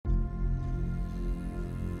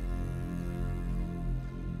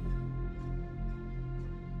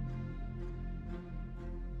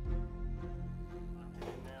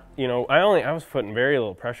you know, I was putting very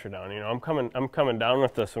little pressure down. You know, I'm coming down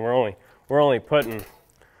with this, and we're only putting,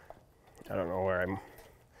 I don't know where I'm,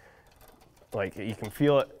 like, you can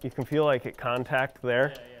feel it. You can feel like it contact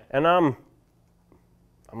there, and I'm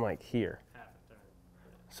like here.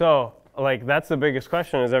 So like that's the biggest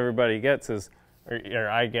question is everybody gets is, or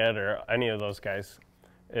I get, or any of those guys,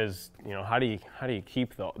 is, you know, how do you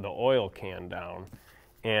keep the oil can down?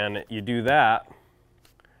 And you do that,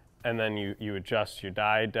 and then you adjust your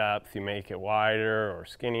die depth. You make it wider or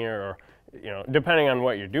skinnier, or, you know, depending on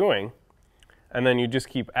what you're doing. And then you just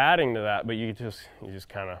keep adding to that. But you just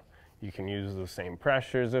kind of, you can use the same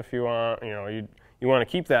pressures if you want. You know, you want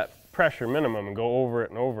to keep that pressure minimum and go over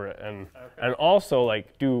it and over it, and also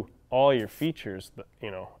like do all your features,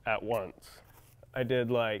 you know, at once. I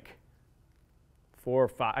did like 4 or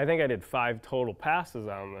 5. I think I did 5 total passes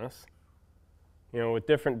on this. You know, with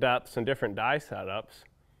different depths and different die setups.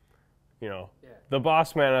 You know, the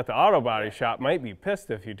boss man at the auto body shop might be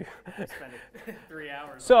pissed if you do. Spend 3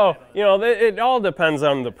 hours. So, you know, it all depends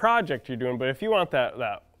on the project you're doing. But if you want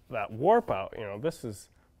that warp out, you know, this is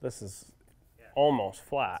almost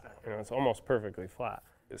flat. You know, it's almost perfectly flat.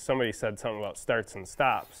 Somebody said something about starts and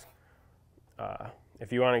stops.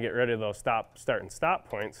 If you want to get rid of those start and stop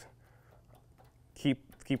points,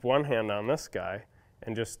 keep one hand on this guy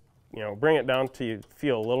and just, you know, bring it down till you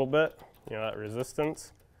feel a little bit, you know, that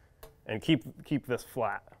resistance, and keep this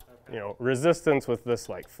flat. You know, resistance with this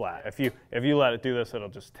like flat. If you let it do this, it'll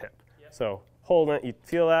just tip. So hold it, you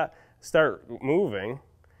feel that, start moving,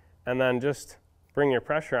 and then just bring your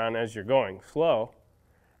pressure on as you're going slow,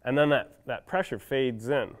 and then that pressure fades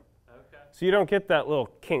in. So you don't get that little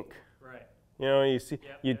kink. You know, you see,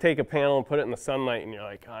 you take a panel and put it in the sunlight, and you're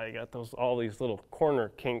like, oh, you got all these little corner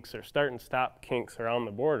kinks or start and stop kinks around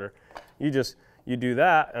the border. You do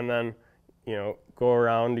that, and then, you know, go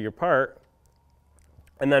around to your part,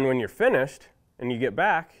 and then when you're finished and you get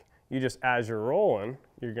back, you just, as you're rolling,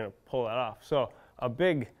 you're gonna pull that off. So a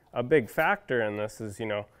big factor in this is, you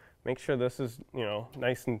know, make sure this is, you know,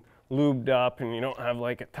 nice and lubed up, and you don't have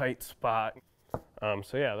like a tight spot.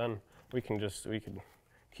 So yeah, then we can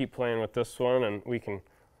keep playing with this one, and we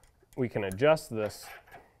can adjust this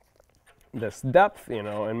depth, you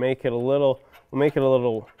know, and make it a little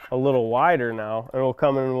wider now, and we'll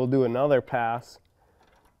come in and we'll do another pass,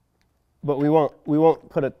 but we won't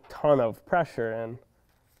put a ton of pressure in.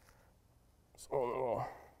 So we'll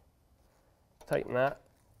tighten that.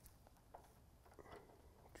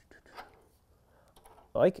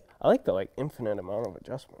 I like the infinite amount of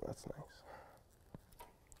adjustment. That's nice.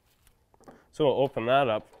 So we'll open that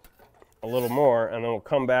up a little more, and then we'll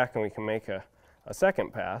come back and we can make a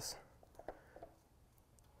second pass.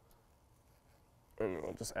 And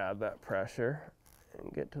we'll just add that pressure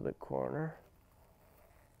and get to the corner.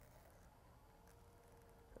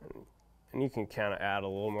 And you can kind of add a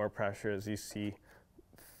little more pressure as you see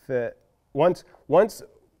fit. Once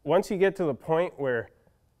you get to the point where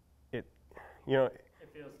it, you know,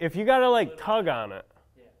 if you gotta like tug on it,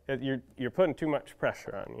 you're putting too much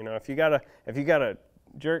pressure on. You know, if you gotta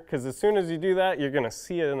jerk, because as soon as you do that, you're gonna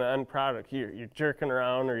see it in the end product. You're jerking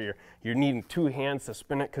around, or you're needing 2 hands to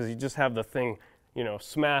spin it because you just have the thing, you know,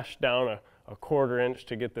 smashed down a 1/4 inch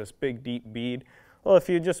to get this big deep bead. Well, if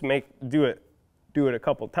you just do it a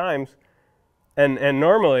couple times, and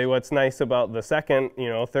normally what's nice about the second, you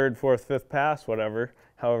know, 3rd, 4th, 5th pass, whatever,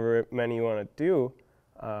 however many you want to do,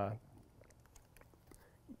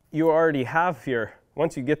 you already have your.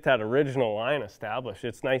 Once you get that original line established,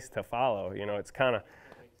 it's nice to follow. You know, it kind of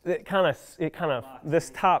this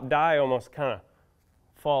top die almost kind of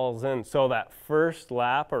falls in. So that first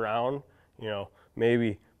lap around, you know,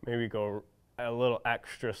 maybe go a little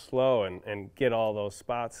extra slow and get all those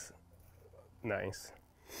spots nice.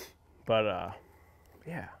 But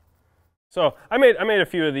yeah. So I made a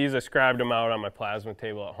few of these. I scribed them out on my plasma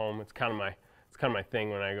table at home. It's kind of my thing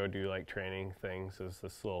when I go do like training things, is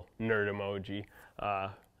this little nerd emoji.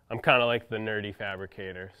 I'm kind of like the nerdy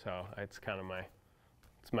fabricator, so it's kind of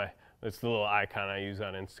it's the little icon I use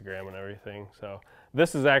on Instagram and everything. So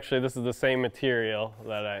this is the same material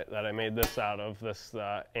that I made this out of, this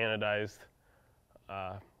anodized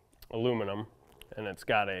aluminum, and it's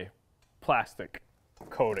got a plastic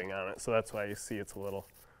coating on it, so that's why you see it's a little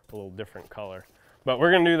different color. But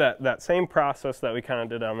we're going to do that same process that we kind of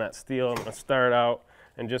did on that steel. I'm going to start out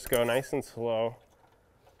and just go nice and slow.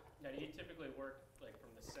 Now, do you typically work like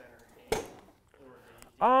from the center game,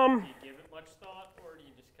 or do you give it much thought, or do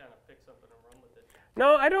you just kind of pick something and run with it?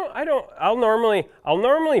 No, I don't. I'll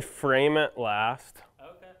normally frame it last.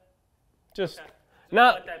 Okay. Just okay.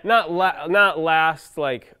 So not last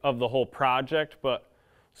like of the whole project, but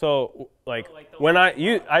So like the when last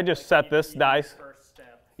I just set this die. First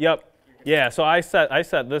step. Yep. Yeah. So I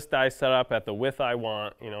set this die set up at the width I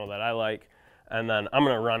want, you know, that I like, and then I'm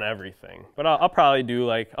gonna run everything. But I'll probably do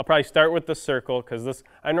I'll probably start with the circle, because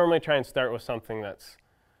I normally try and start with something that's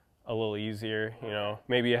a little easier. You know,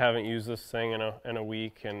 maybe you haven't used this thing in a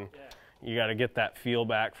week, and you got to get that feel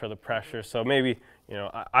back for the pressure. So maybe, you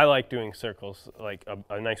know, I like doing circles, like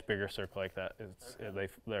a nice bigger circle like that.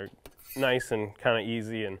 They're nice and kind of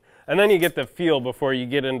easy, and then you get the feel before you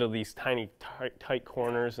get into these tiny tight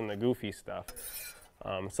corners and the goofy stuff.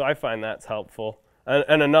 So I find that's helpful.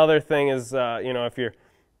 And another thing is, you know, if you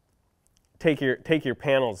take your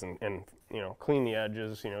panels and you know, clean the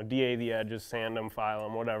edges, you know, DA the edges, sand them, file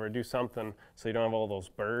them, whatever, do something so you don't have all those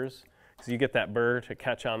burrs. Because you get that burr to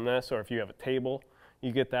catch on this, or if you have a table,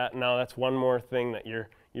 you get that. Now that's one more thing that you're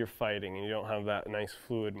fighting, and you don't have that nice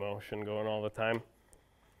fluid motion going all the time.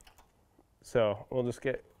 So we'll just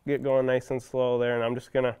get going nice and slow there, and I'm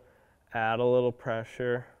just gonna add a little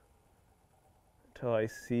pressure until I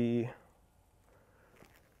see.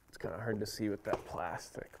 It's kind of hard to see with that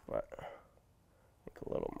plastic, but I think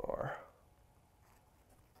a little more.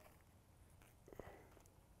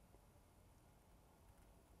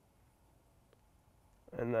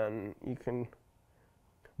 And then you can,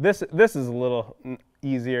 this is a little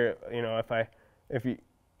easier, you know, if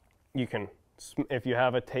you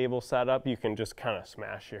have a table set up, you can just kind of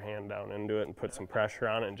smash your hand down into it and put some pressure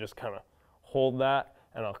on it and just kind of hold that,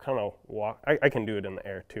 and I'll kind of walk. I can do it in the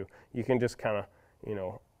air too. You can just kind of, you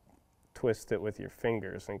know, twist it with your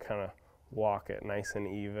fingers and kind of walk it nice and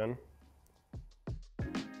even.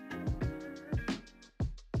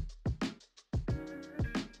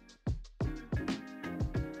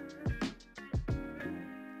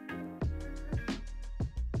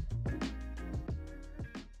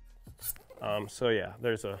 So yeah,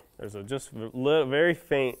 there's a just very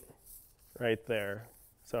faint right there.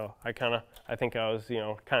 So I think I was, you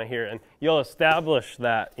know, kind of here, and you'll establish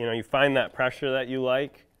that, you know, you find that pressure that you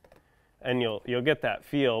like, and you'll get that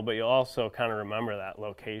feel, but you'll also kind of remember that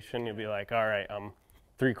location. You'll be like, all right, I'm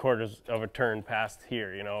 3/4 of a turn past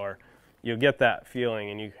here, you know, or you'll get that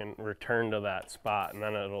feeling, and you can return to that spot, and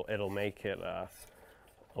then it'll make it a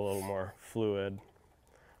little more fluid.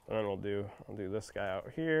 And then I'll do this guy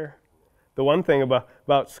out here. The one thing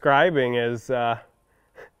about scribing is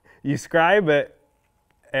you scribe it,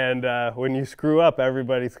 and when you screw up,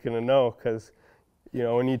 everybody's going to know, because, you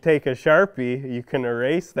know, when you take a Sharpie, you can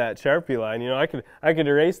erase that Sharpie line. You know, I could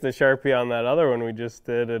erase the Sharpie on that other one we just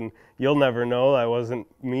did, and you'll never know. I wasn't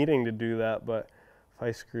meaning to do that, but if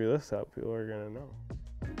I screw this up, people are going to know.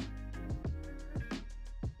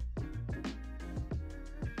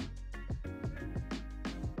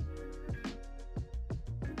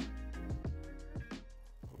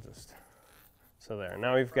 So there.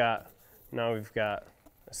 Now we've got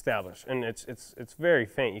established, and it's very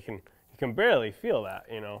faint. You can barely feel that,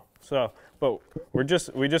 you know. So, but we just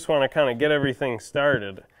want to kind of get everything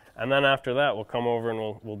started, and then after that we'll come over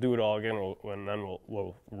and we'll do it all again. And then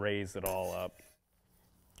we'll raise it all up.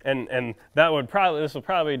 And that would this will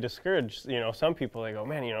probably discourage, you know, some people. They go,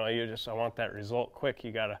 man, you know, I want that result quick.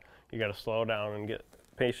 You gotta slow down and get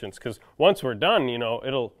patience, because once we're done, you know,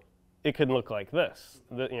 it can look like this.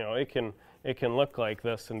 You know, it can look like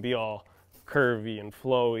this and be all curvy and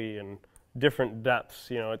flowy and different depths.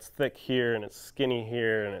 You know, it's thick here and it's skinny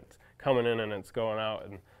here, and it's coming in and it's going out,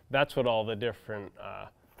 and that's what all the different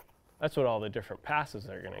passes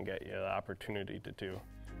are going to get you the opportunity to do.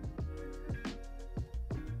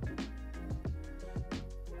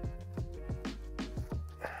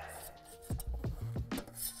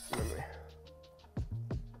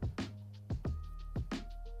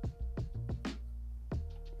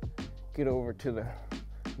 Get over to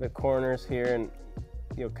the corners here, and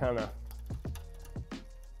you'll kind of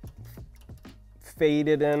fade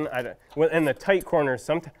it in. In the tight corners,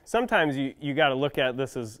 sometimes you got to look at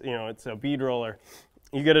this as, you know, it's a bead roller.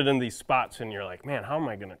 You get it in these spots, and you're like, man, how am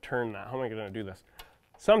I going to turn that? How am I going to do this?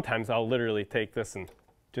 Sometimes I'll literally take this and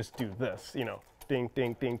just do this, you know, ding,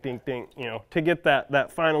 ding, ding, ding, ding, you know, to get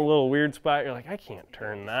that final little weird spot. You're like, I can't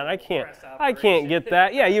turn that. I can't get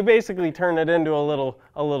that. Yeah, you basically turn it into a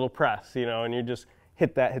little press, you know, and you just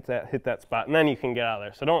hit that spot, and then you can get out of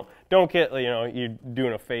there. So don't get, you know, you're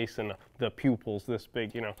doing a face and the pupils this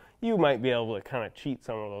big, you know. You might be able to kind of cheat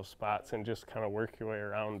some of those spots and just kind of work your way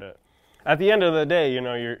around it. At the end of the day, you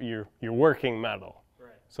know, you're working metal.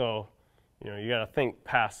 Right. So, you know, you got to think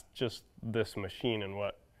past just this machine and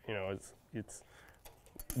what, you know, it's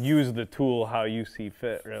use the tool how you see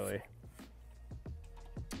fit, really.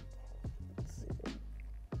 Let's see.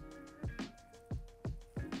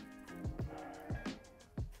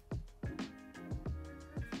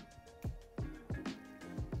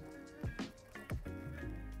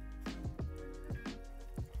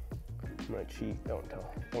 I'm gonna cheat. Don't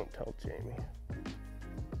tell Jamie.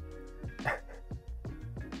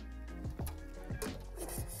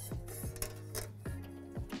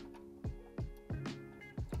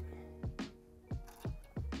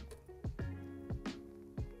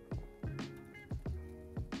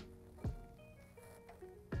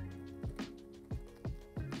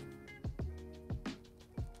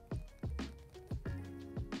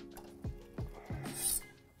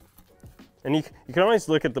 And you can always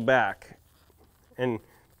look at the back, and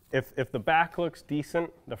if the back looks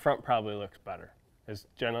decent, the front probably looks better, is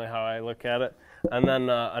generally how I look at it. And then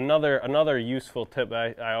another useful tip,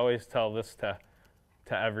 I always tell this to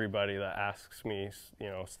everybody that asks me, you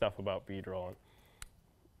know, stuff about bead rolling.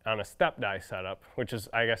 On a step die setup, which is,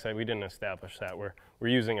 I guess we didn't establish that, we're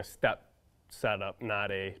using a step setup,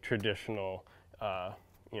 not a traditional,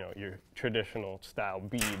 you know, your traditional style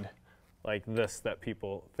bead like this that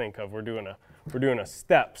people think of. We're doing a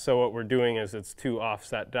step, so what we're doing is it's two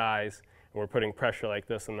offset dies, and we're putting pressure like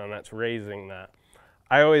this, and then that's raising that.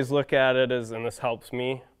 I always look at it as, and this helps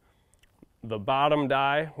me, the bottom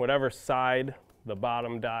die, whatever side the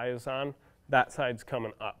bottom die is on, that side's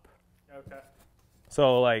coming up. Okay.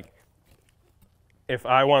 So like, if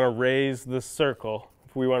I want to raise this circle,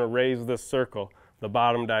 if we want to raise this circle, the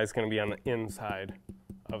bottom die is going to be on the inside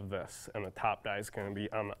of this, and the top die is going to be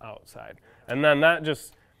on the outside. And then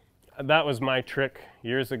that was my trick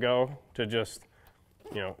years ago, to just,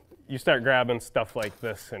 you know, you start grabbing stuff like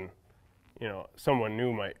this, and, you know, someone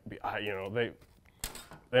new might be, you know, they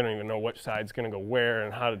don't even know which side's going to go where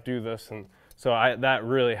and how to do this. And so that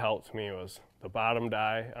really helped me, was the bottom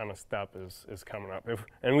die on a step is coming up.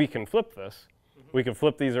 And we can flip this. Mm-hmm. We can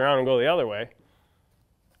flip these around and go the other way,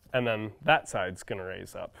 and then that side's going to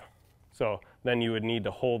raise up. So then you would need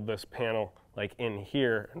to hold this panel like in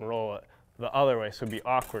here and roll it the other way, so it'd be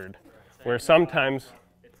awkward. Right. Where sometimes,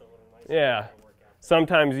 it's a little nicer, yeah,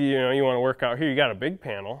 sometimes you know, you want to work out here. You got a big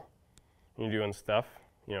panel, you're doing stuff.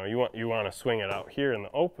 You know, you want to swing it out here in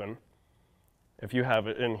the open. If you have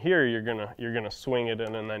it in here, you're gonna swing it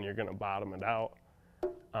in, and then you're gonna bottom it out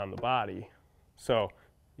on the body. So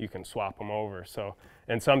you can swap them over. So,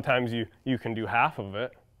 and sometimes you can do half of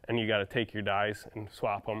it, and you got to take your dies and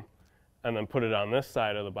swap them, and then put it on this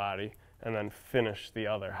side of the body, and then finish the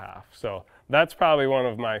other half. So that's probably one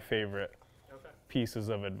of my favorite pieces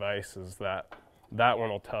of advice, is that one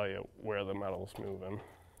will tell you where the metal's moving.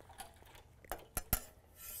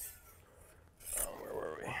 Where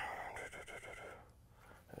were we? I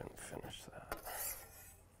didn't finish that.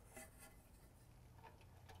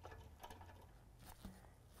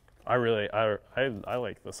 I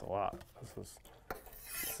like this a lot.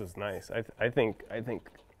 This is nice. I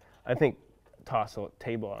think toss a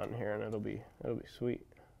table on here and it'll be sweet.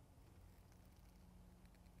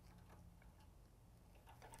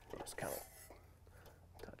 Just kind of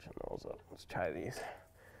touching those up. Let's try these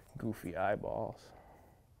goofy eyeballs.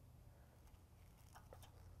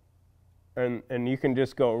 And you can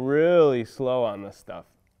just go really slow on this stuff.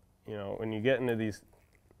 You know, when you get into these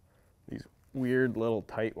weird little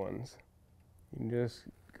tight ones, you can just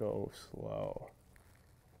go slow.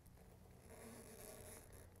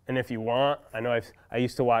 And if you want, I know I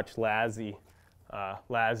used to watch Lazzy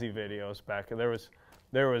videos back.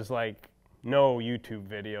 There was like no YouTube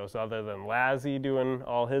videos other than Lazzy doing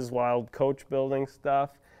all his wild coach building stuff,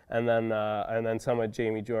 and then some of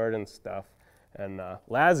Jamie Jordan's stuff. And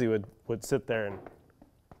Lazzy would sit there and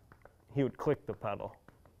he would click the pedal,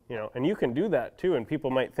 you know. And you can do that too. And people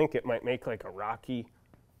might think it might make like a Rocky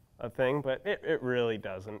thing, but it really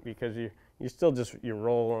doesn't, because you're still just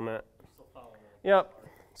rolling it. Still following it. Yep.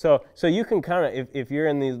 So you can kind of, if you're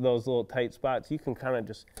in those little tight spots, you can kind of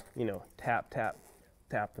just, you know, tap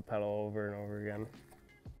the pedal over and over again.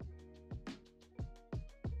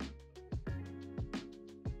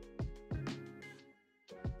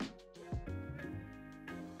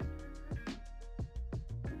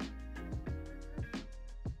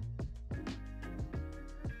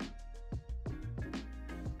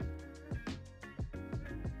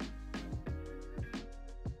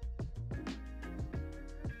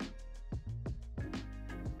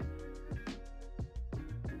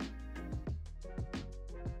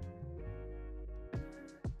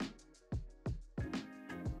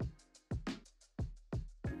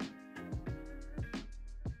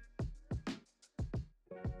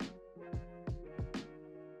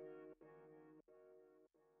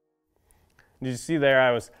 Did you see there?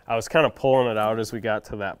 I was kind of pulling it out as we got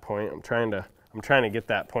to that point. I'm trying to get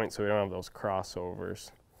that point so we don't have those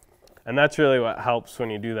crossovers. And that's really what helps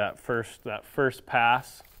when you do that first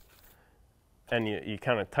pass, and you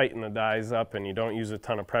kind of tighten the dies up and you don't use a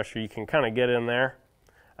ton of pressure. You can kind of get in there,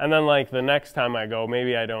 And then like the next time I go,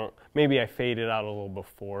 maybe I fade it out a little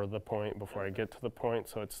before the point, before I get to the point,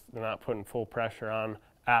 so it's not putting full pressure on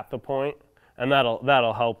at the point, and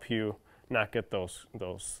that'll help you not get those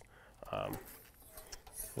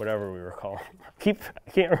whatever we were calling. I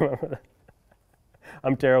can't remember that.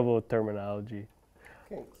 I'm terrible with terminology.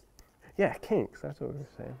 Kinks. Yeah, kinks. That's what we were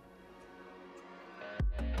saying.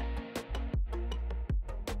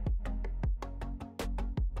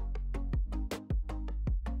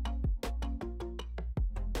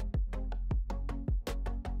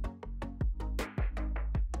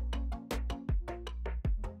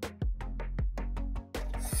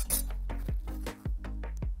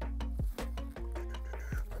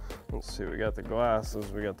 Let's see, we got the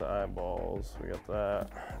glasses, we got the eyeballs, we got that.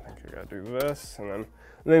 I think I gotta do this, and then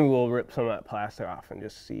maybe we'll rip some of that plastic off and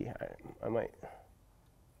just see. I might.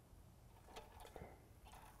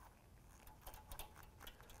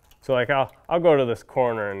 So like I'll go to this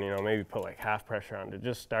corner and maybe put like half pressure on to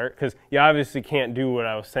just start, because you obviously can't do what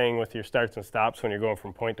I was saying with your starts and stops when you're going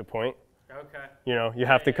from point to point. Okay. You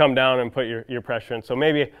have to come down and put your pressure in. So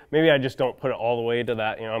maybe I just don't put it all the way to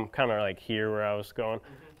that. I'm kind of like here where I was going.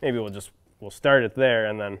 Maybe we'll start it there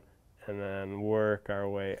and then work our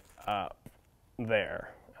way up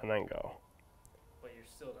there and then go. But you're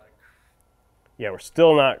still not. Yeah, we're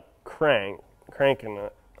still not cranking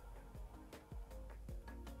it.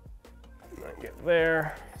 And then get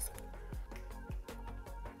there.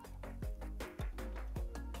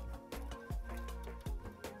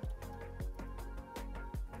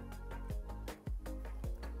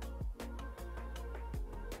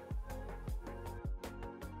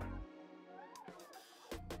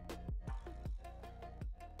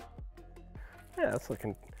 Yeah, it's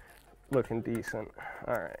looking decent.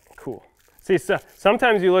 All right, cool. See, so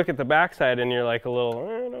sometimes you look at the backside and you're like a little,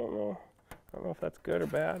 I don't know if that's good or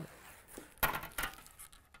bad.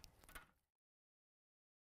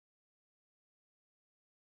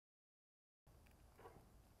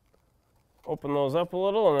 Open those up a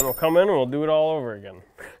little, and then we'll come in and we'll do it all over again.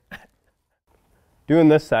 Doing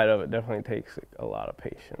this side of it definitely takes a lot of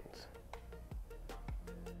patience.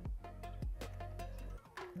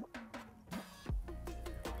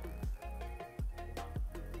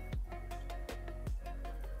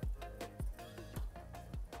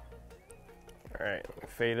 All right, we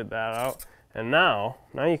faded that out, and now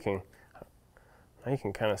you can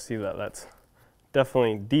kind of see that that's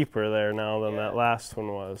definitely deeper there now than that last one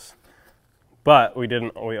was. But we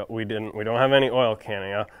don't have any oil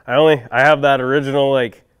canning. I have that original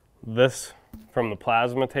like this from the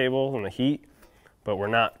plasma table and the heat, but we're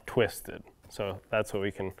not twisted. So that's what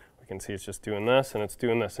we can see. It's just doing this and it's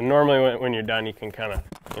doing this. And normally when you're done, you can kind of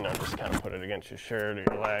just kind of put it against your shirt or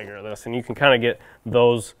your leg or this, and you can kind of get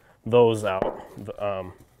those out.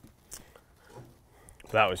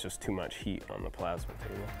 That was just too much heat on the plasma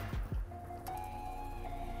table.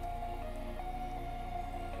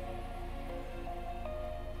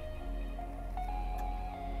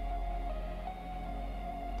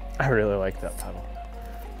 I really like that pedal.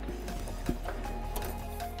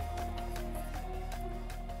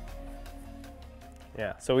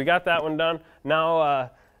 Yeah, so we got that one done.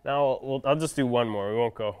 Now I'll just do one more. We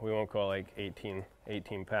won't go like 18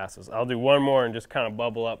 passes. I'll do one more and just kind of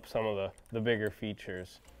bubble up some of the bigger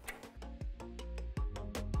features.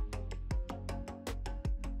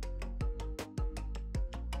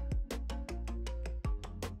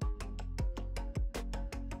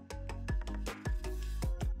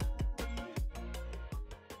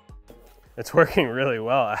 It's working really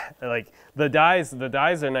well. Like the dies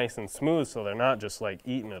are nice and smooth, so they're not just like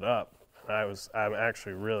eating it up. I'm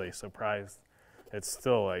actually really surprised. It's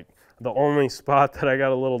still like the only spot that I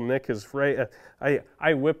got a little nick is right.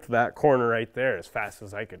 I whipped that corner right there as fast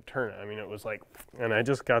as I could turn it. I mean, it was like, and I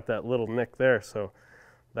just got that little nick there. So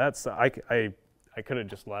that's I could have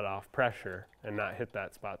just let off pressure and not hit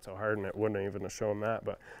that spot so hard, and it wouldn't even have shown that.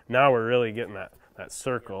 But now we're really getting that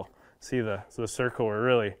circle. See the circle?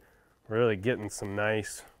 We're really getting some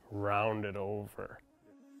nice rounded over.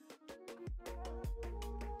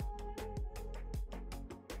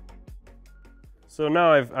 So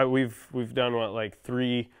now we've done what, like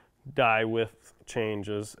 3 die width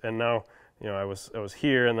changes, and now I was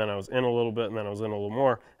here, and then I was in a little bit, and then I was in a little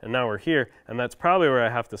more, and now we're here, and that's probably where I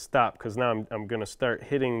have to stop, because now I'm going to start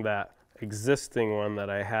hitting that existing one that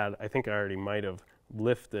I had. I think I already might have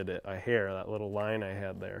lifted it a hair, that little line I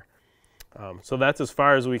had there. So that's as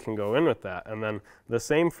far as we can go in with that, and then the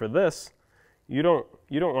same for this. You don't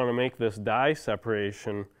want to make this die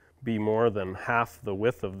separation be more than half the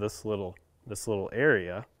width of this little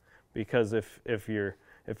area, because if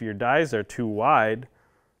your dies are too wide,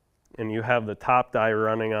 and you have the top die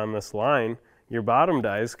running on this line, your bottom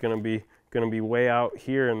die is going to be way out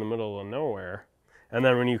here in the middle of nowhere. And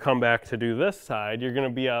then when you come back to do this side, you're going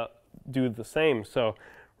to be do the same. So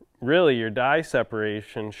really your die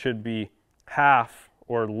separation should be half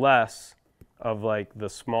or less of like the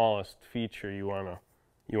smallest feature you want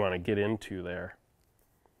to get into there.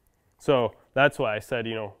 So that's why I said,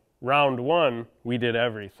 you know, round 1 we did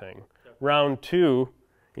everything. Yep. Round 2,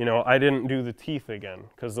 you know, I didn't do the teeth again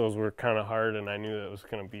because those were kind of hard and I knew that it was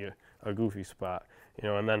going to be a goofy spot. You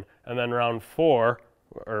know, and then round 4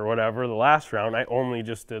 or whatever, the last round, I only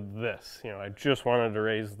just did this. You know, I just wanted to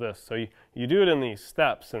raise this. So you do it in these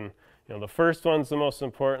steps, and you know, the first one's the most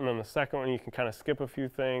important, and the second one you can kind of skip a few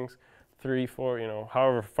things. 3, 4, you know,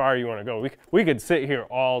 however far you want to go. We could sit here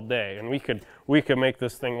all day, and we could make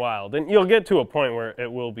this thing wild. And you'll get to a point where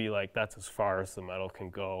it will be like that's as far as the metal can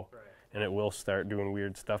go, right. And it will start doing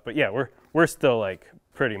weird stuff. But yeah, we're still like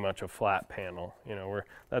pretty much a flat panel. You know,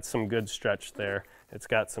 that's some good stretch there. It's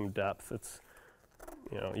got some depth. It's,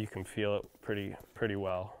 you know, you can feel it pretty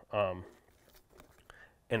well.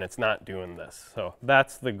 And it's not doing this. So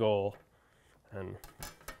that's the goal. And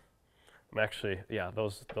I'm actually, yeah,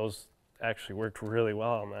 those actually worked really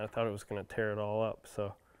well on that. I thought it was going to tear it all up.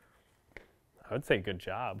 So I would say good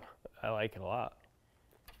job. I like it a lot.